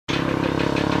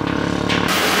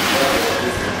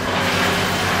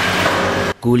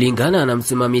Kulingana na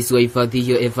msimamizi wa hifadhi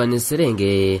hiyo Evan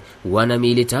Serenge, wana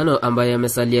miili 5 ambayo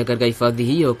yamesalia katika hifadhi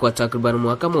hiyo kwa takriban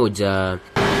mwaka moja.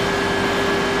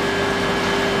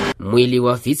 Mwili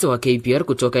wa afisa wa KPR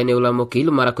kutoka eneo la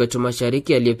Mokil Marakwet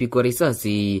Mashariki aliyepigwa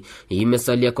risasi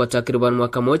imesalia kwa takriban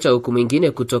mwaka moja, huku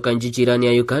mwingine kutoka nchi jirani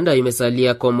ya Uganda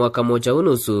imesalia kwa mwaka moja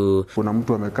unusu. Kuna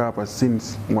mtu amekaa hapa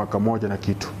since mwaka moja na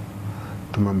kitu.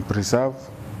 Tumempreserve.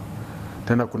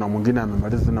 Tena kuna mwingine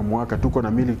amemaliza tena mwaka. Tuko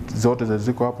na mili zote za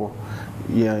ziko hapo.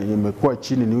 Imekuwa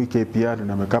chini ni KPR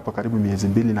na amekaa hapa karibu miezi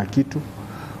 2 na kitu.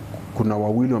 Kuna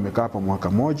wawili wamekaa hapa mwaka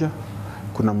moja.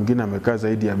 Kuna mwingine amekaa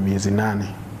zaidi ya miezi 8.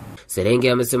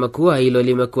 Serenge amesema kuwa hilo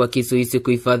limekuwa kizuizi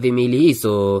kuhifadhi miili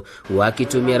hizo,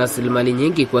 wakitumia rasilimali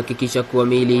nyingi kuhakikisha kuwa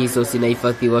miili hizo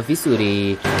zinahifadhiwa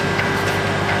vizuri.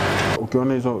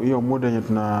 Ukiona hiyo muda yenye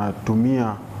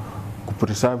tunatumia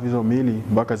kupreserve hizo miili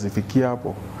mpaka zifikie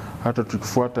hapo, hata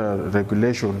tukifuata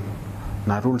regulation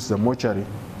na rules za mortuary,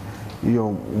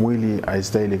 hiyo mwili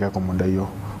haistahili kwa muda hiyo.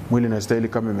 Mwili inastahili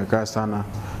kama imekaa sana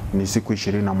ni siku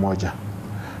 21.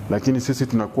 Lakini sisi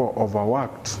tunakuwa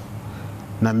overworked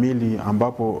na mili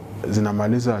ambapo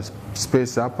zinamaliza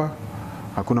space hapa,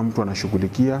 hakuna mtu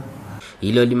anashughulikia.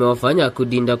 Hilo limewafanya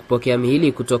kudinda kupokea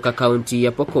miili kutoka kaunti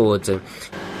ya Pokot.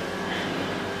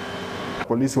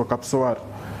 Polisi wa Kapsowar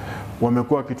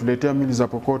wamekuwa wakituletea mili za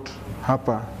Pokot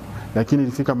hapa, lakini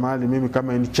ilifika mahali mimi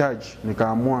kama in charge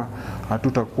nikaamua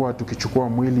hatutakuwa tukichukua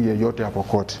mwili yeyote ya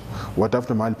Pokot,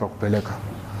 watafute mahali pa kupeleka.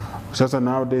 Sasa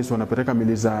nowadays wanapeleka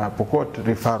mili za Pokot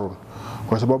referral,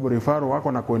 kwa sababu referral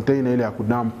wako na container ile ya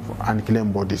kudump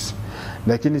unclaimed bodies.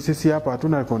 Lakini sisi hapa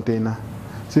hatuna container.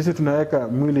 Sisi tunaweka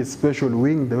mwili special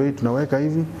wing, the way tunaweka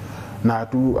hivi, na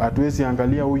hatuwezi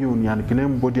angalia huyu ni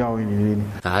unclaimed body au ni nini.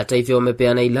 Hata hivyo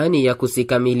wamepeana ilani ya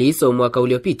kusika miili hizo mwaka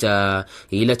uliopita,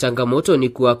 ila changamoto ni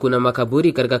kuwa kuna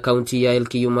makaburi katika kaunti ya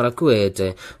Elgeyo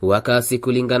Marakwet. Wakasi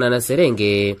kulingana na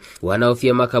Serenge,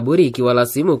 wanaofia makaburi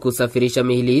ikiwalazimu kusafirisha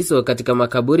miili hizo katika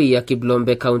makaburi ya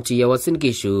Kiblombe kaunti ya Uasin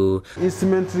Gishu.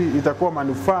 Cemetery itakuwa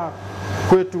manufaa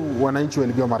kwetu wananchi wa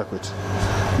Elgeyo Marakwet,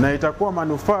 na itakuwa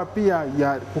manufaa pia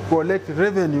ya kucollect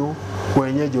revenue kwa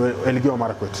wenyeji wa Elgeyo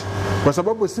Marakwet, kwa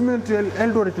sababu cemetery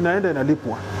Eldoret inaenda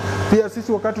inalipwa. Pia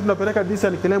sisi wakati tunapeleka these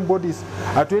unclaimed bodies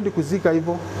hatuendi kuzika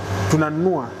hivyo,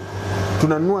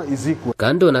 tunanunua izikwe.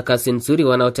 Kando na kazi nzuri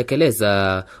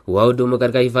wanaotekeleza, wahudumu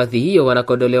katika hifadhi hiyo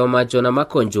wanakodolewa macho na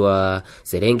magonjwa.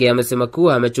 Serenge amesema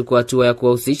kuwa amechukua hatua ya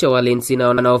kuwahusisha walinzi na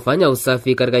wanaofanya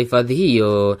usafi katika hifadhi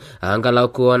hiyo, angalau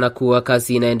kuona kuwa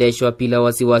kazi inaendeshwa bila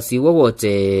wasiwasi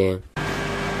wowote.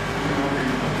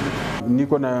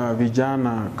 Niko na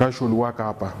vijana casual worker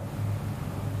hapa,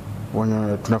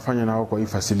 wenye tunafanya nao kwa hii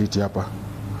facility hapa.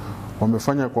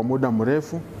 Wamefanya kwa muda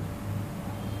mrefu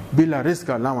bila risk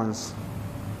allowance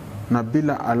na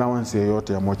bila allowance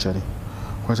yoyote ya mortuary,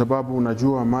 kwa sababu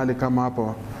unajua mali kama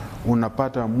hapa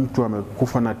unapata mtu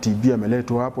amekufa na TB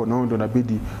ameletwa hapo, na ndio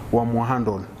inabidi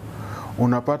wamuhandle.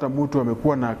 Unapata mtu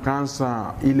amekuwa na kansa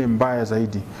ile mbaya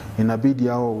zaidi, inabidi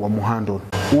hao wamuhandle.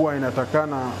 Huwa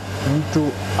inatakana mtu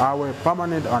awe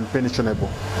permanent and pensionable,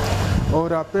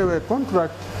 au apewe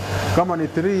contract kama ni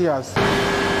 3 years.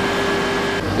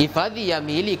 Hifadhi ya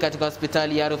miili katika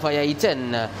hospitali ya rufaa ya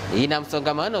ITEN ina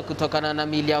msongamano kutokana na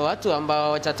miili ya watu ambao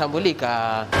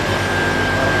hawajatambulika.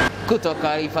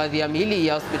 Kutoka hifadhi ya miili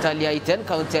ya hospitali ya ITEN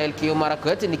kaunti ya Elgeyo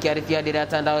Marakwet, nikiarifia Dira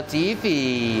Tandao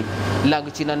TV, langu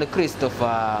jina ni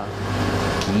Christopher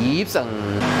Kipsang.